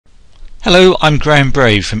Hello, I'm Graham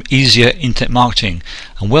Brave from Easier Internet Marketing,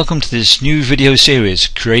 and welcome to this new video series,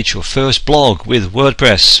 Create Your First Blog with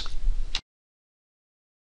WordPress.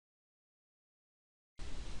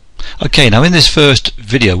 Okay, now in this first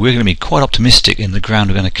video we're going to be quite optimistic in the ground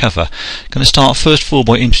we're going to cover. I'm going to start first of all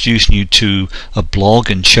by introducing you to a blog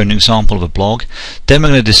and showing an example of a blog. Then we're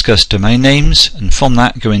going to discuss domain names, and from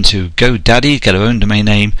that go into GoDaddy, get our own domain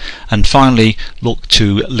name, and finally look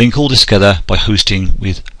to link all this together by hosting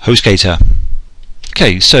with Hostgator.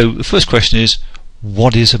 Okay, so the first question is,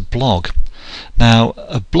 what is a blog? Now,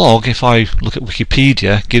 a blog, if I look at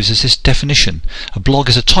Wikipedia, gives us this definition. A blog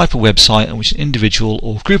is a type of website in which an individual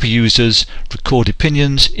or group of users record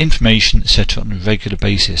opinions, information, etc. on a regular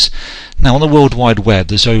basis. Now, on the World Wide Web,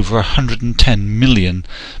 there's over 110 million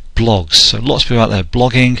blogs, so lots of people out there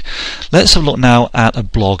blogging. Let's have a look now at a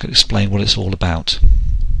blog and explain what it's all about.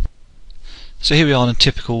 So here we are on a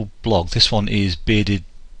typical blog. This one is Bearded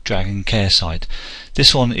Dragon Care Site.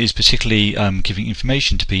 This one is particularly giving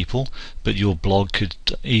information to people, but your blog could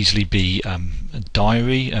easily be a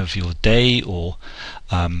diary of your day, or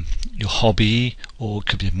your hobby, or it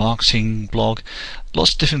could be a marketing blog.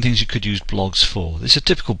 Lots of different things you could use blogs for. This is a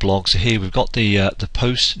typical blog. So here we've got the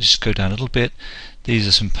posts. Just go down a little bit. These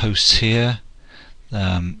are some posts here.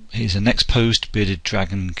 Here's the next post, Bearded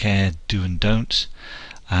Dragon Care Do and Don'ts,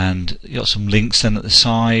 and you got some links then at the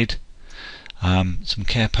side. Some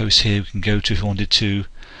care posts here we can go to if we wanted to,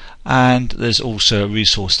 and there's also a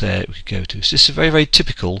resource there we could go to. So this is a very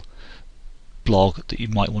typical blog that you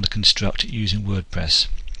might want to construct using WordPress.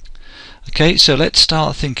 Okay, so let's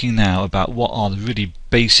start thinking now about what are the really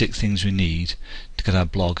basic things we need to get our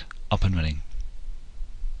blog up and running.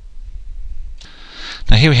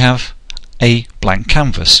 Now here we have a blank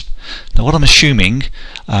canvas. Now what I'm assuming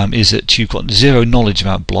is that you've got zero knowledge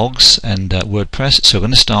about blogs and WordPress, so we're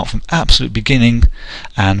going to start from absolute beginning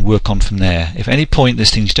and work on from there. If at any point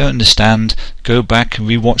there's things you don't understand, go back and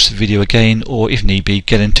rewatch the video again, or if need be,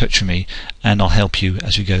 get in touch with me and I'll help you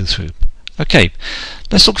as we go through. Okay,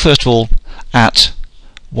 let's look first of all at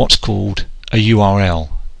what's called a URL.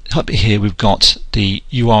 Up here we've got the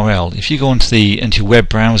URL. If you go into your web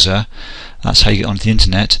browser, that's how you get onto the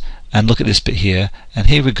internet, and look at this bit here, and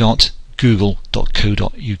here we've got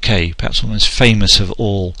google.co.uk, perhaps one of the most famous of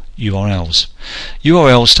all URLs.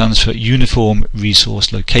 URL stands for Uniform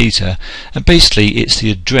Resource Locator, and basically it's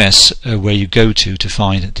the address where you go to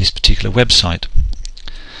find this particular website.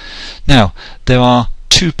 Now, there are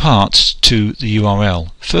two parts to the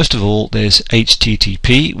URL. First of all, there's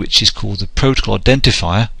HTTP, which is called the protocol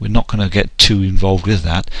identifier. We're not going to get too involved with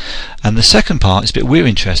that. And the second part is a bit we're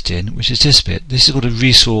interested in, which is this bit. This is called a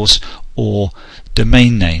resource or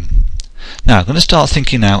domain name. Now I'm going to start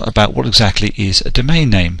thinking now about what exactly is a domain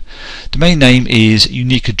name. Domain name is a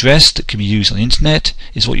unique address that can be used on the internet.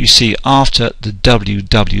 It's what you see after the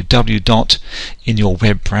www in your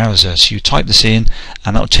web browser. So you type this in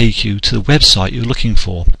and that'll take you to the website you're looking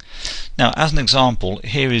for. Now as an example,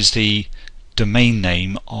 here is the domain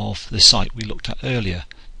name of the site we looked at earlier,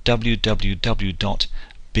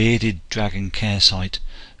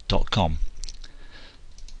 www.beardeddragoncaresite.com.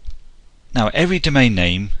 Now every domain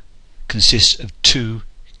name consists of two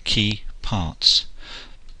key parts.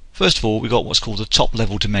 First of all, we've got what's called the top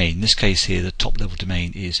level domain. In this case here, the top level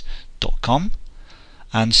domain is .com,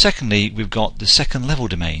 and secondly we've got the second level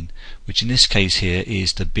domain, which in this case here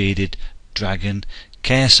is the Bearded Dragon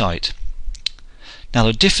Care Site. Now there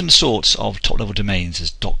are different sorts of top level domains.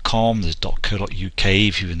 There's .com, there's .co.uk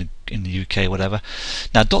if you're in the UK, whatever.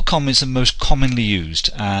 Now .com is the most commonly used,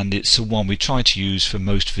 and it's the one we try to use for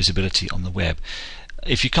most visibility on the web.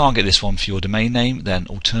 If you can't get this one for your domain name, then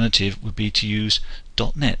alternative would be to use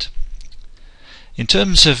 .net. In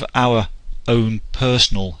terms of our own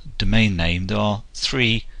personal domain name, there are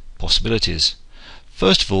three possibilities.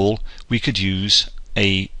 First of all, we could use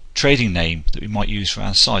a trading name that we might use for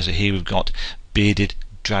our site. So here we've got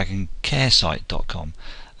beardeddragoncaresite.com,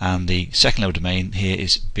 and the second level domain here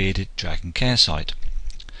is Bearded Dragon Care Site.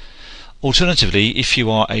 Alternatively, if you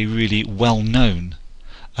are a really well-known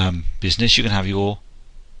business, you can have your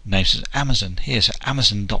name says Amazon here, so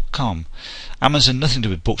Amazon.com. Amazon, nothing to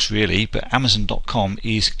do with books really, but Amazon.com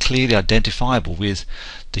is clearly identifiable with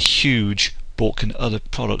the huge book and other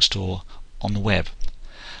product store on the web.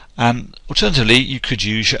 And alternatively, you could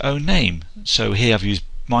use your own name. So here I've used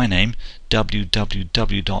my name,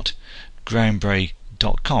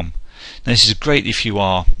 www.grahambrave.com. Now this is great if you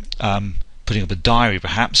are putting up a diary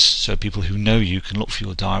perhaps, so people who know you can look for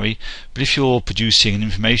your diary. But if you're producing an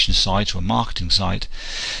information site or a marketing site,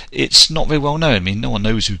 it's not very well known. I mean, no one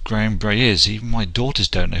knows who Graham Bray is. Even my daughters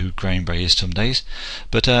don't know who Graham Bray is some days.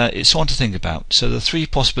 But it's one to think about. So the three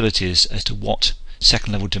possibilities as to what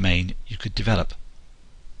second level domain you could develop.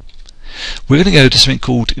 We're going to go to something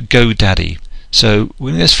called GoDaddy. So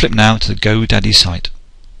we're going to flip now to the GoDaddy site.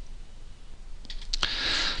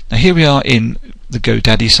 Now here we are in the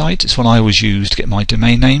GoDaddy site. It's one I always use to get my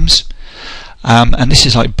domain names. And this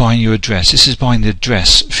is like buying your address. This is buying the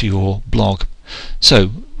address for your blog.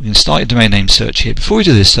 So we can start a domain name search here. Before we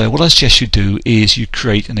do this though, what I suggest you do is you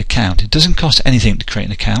create an account. It doesn't cost anything to create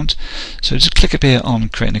an account. So just click up here on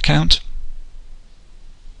create an account,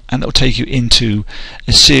 and that will take you into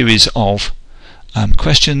a series of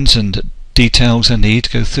questions and details I need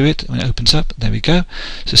to go through it. When it opens up, there we go.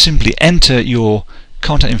 So simply enter your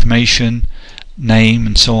contact information, name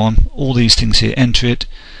and so on, all these things here, enter it.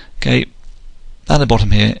 Okay, at the bottom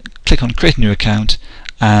here, click on create a new account,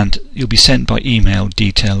 and you'll be sent by email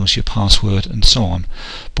details, your password and so on.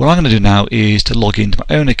 But what I'm going to do now is to log into my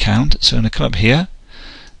own account. So I'm going to come up here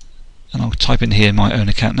and I'll type in here my own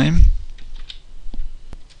account name.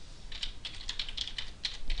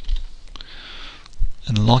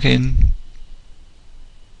 And log in,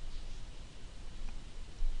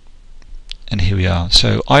 and here we are.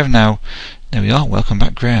 So I've now, there we are, welcome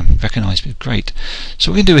back Graham, recognise me, great.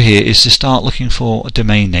 So what we can do here is to start looking for a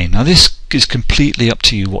domain name. Now this is completely up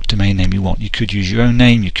to you what domain name you want. You could use your own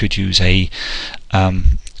name, you could use a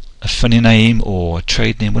funny name or a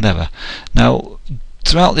trade name, whatever. Now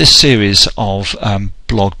throughout this series of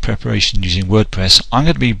blog preparation using WordPress, I'm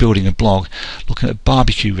going to be building a blog looking at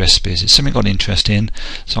barbecue recipes. It's something I've got an interest in,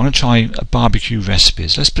 so I'm going to try barbecue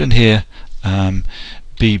recipes. Let's put in here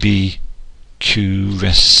BBQ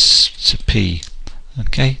recipe,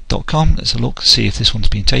 okay, .com. Let's have a look, see if this one's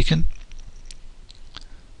been taken.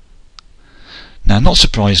 Now, not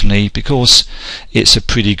surprisingly, because it's a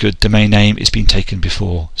pretty good domain name, it's been taken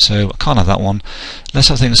before, so I can't have that one. Let's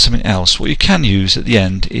have a think of something else. What you can use at the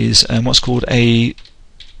end is what's called a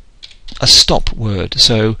stop word.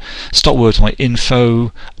 So stop words like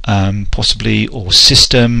info, possibly, or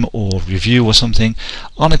system, or review, or something.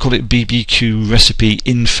 I'm going to call it BBQ recipe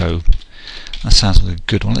info. That sounds like a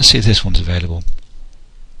good one. Let's see if this one's available.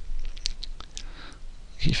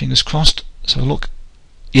 Keep your fingers crossed. So look.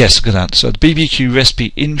 Yes, look at that. So the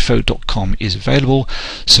bbqrecipeinfo.com is available,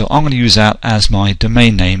 so I'm going to use that as my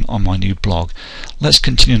domain name on my new blog. Let's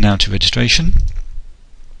continue now to registration.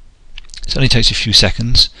 It only takes a few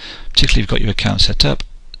seconds, particularly if you've got your account set up.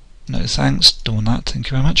 No thanks, don't want that, thank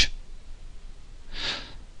you very much.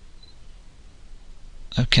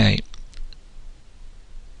 Okay,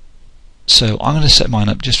 so I'm going to set mine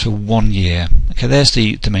up just for 1 year. Okay, there's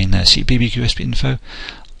the domain there. See bbqrecipeinfo.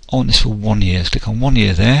 I want this for 1 year. Let's click on 1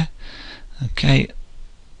 year there. Okay,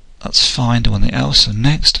 that's fine. Do anything else, and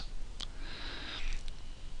next.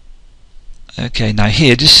 Okay, now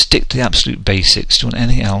here just stick to the absolute basics. Do you want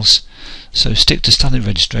anything else? So stick to standard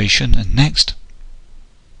registration, and next.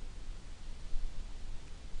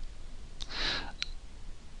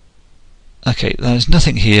 Okay, there's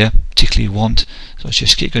nothing here particularly you want, so let's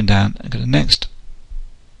just keep going down and go to next.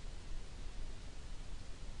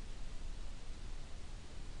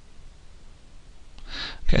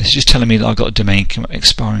 Okay, this is just telling me that I've got a domain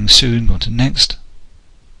expiring soon. Go on to next.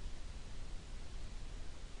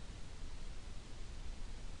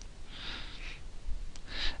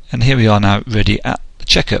 And here we are now ready at the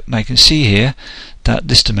checkup. Now you can see here that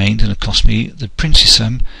this domain is going to cost me the princely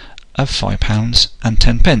sum of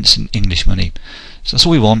 £5.10 in English money. So that's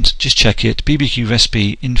all we want. Just check it.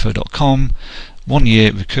 bbqrecipeinfo.com, 1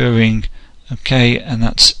 year recurring. Okay, and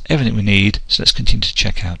that's everything we need. So let's continue to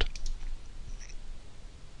check out.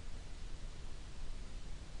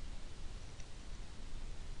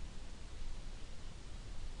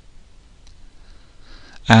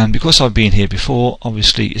 And because I've been here before,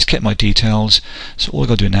 obviously it's kept my details, so all I've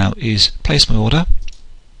got to do now is place my order.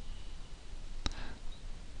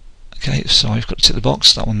 Okay, so I've got to tick the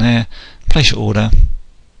box, that one there, place your order,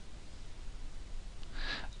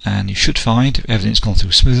 and you should find, if everything's gone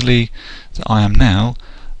through smoothly, that I am now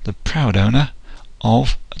the proud owner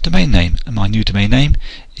of a domain name, and my new domain name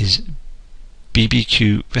is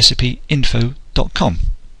bbqrecipeinfo.com.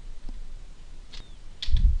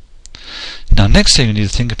 Now, next thing we need to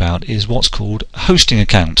think about is what's called a hosting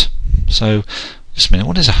account. So, just a minute,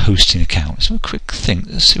 what is a hosting account? Let's have a quick think.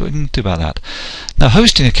 Let's see what we can do about that. Now,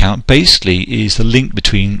 hosting account basically is the link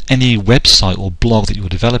between any website or blog that you're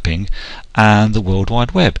developing and the World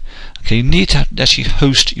Wide Web. Okay, you need to actually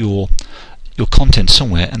host your your content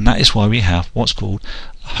somewhere, and that is why we have what's called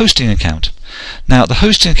a hosting account. Now the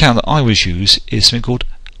hosting account that I always use is something called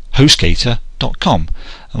Hostgator.com,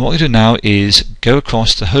 and what we do now is go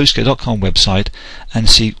across the Hostgator.com website and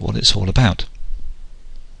see what it's all about.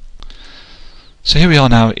 So here we are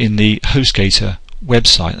now in the Hostgator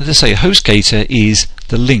website. As I say, Hostgator is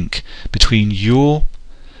the link between your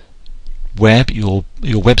web, your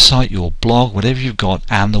website, your blog, whatever you've got,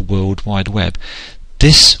 and the World Wide Web.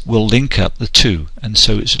 This will link up the two, and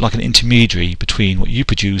so it's like an intermediary between what you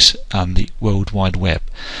produce and the World Wide Web.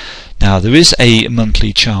 Now there is a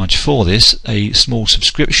monthly charge for this, a small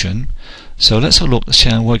subscription. So let's have a look, let's see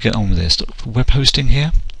how we get on with this. Look for web hosting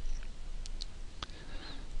here.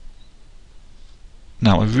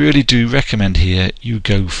 Now I really do recommend here you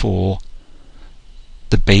go for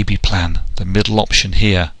the baby plan, the middle option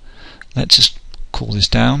here. Let's just call this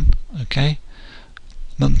down, okay,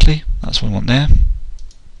 monthly, that's what I want there,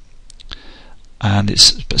 and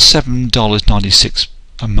it's $7.96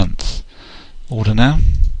 a month. Order now.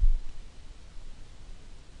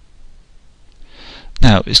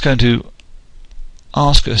 Now it's going to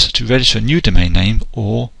ask us to register a new domain name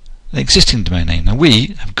or an existing domain name. Now we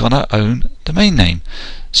have got our own domain name,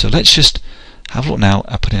 so let's just have a look now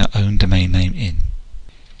at putting our own domain name in.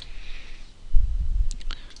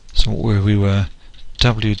 So where we were,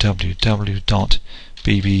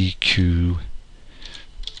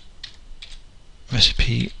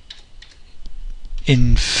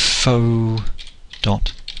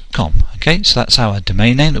 Okay, so that's our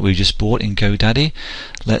domain name that we just bought in GoDaddy.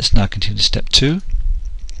 Let's now continue to step 2.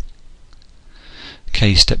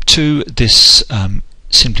 Okay, step 2, this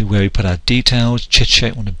simply where we put our details.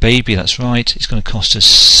 Check on a baby, that's right. It's going to cost us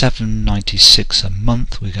 $7.96 a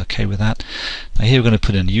month. We're okay with that. Now here we're going to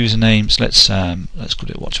put in usernames. Let's call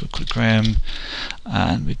it Graham,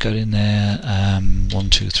 and we go in there 1,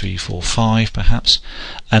 2, 3, 4, 5 perhaps.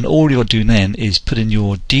 And all you've got to do then is put in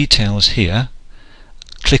your details here.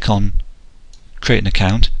 Click on create an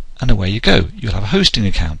account, and away you go. You'll have a hosting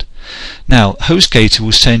account. Now Hostgator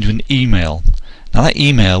will send you an email. Now that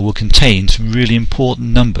email will contain some really important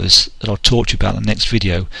numbers that I'll talk to you about in the next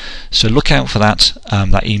video. So look out for that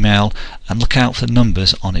email, and look out for the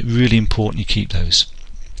numbers on it. Really important you keep those.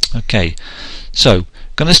 Okay, so I'm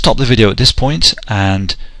going to stop the video at this point,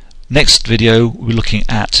 and next video we're looking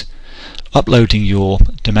at uploading your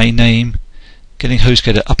domain name, getting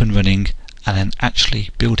Hostgator up and running, and then actually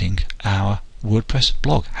building our WordPress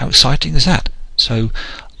blog. How exciting is that? So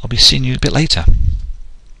I'll be seeing you a bit later.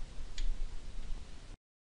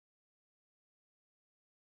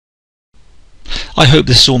 I hope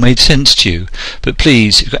this all made sense to you, but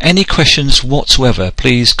please, if you've got any questions whatsoever,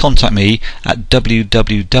 please contact me at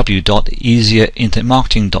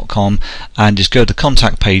www.easierinternetmarketing.com and just go to the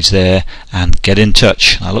contact page there and get in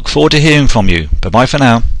touch. I look forward to hearing from you. Bye bye for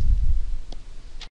now.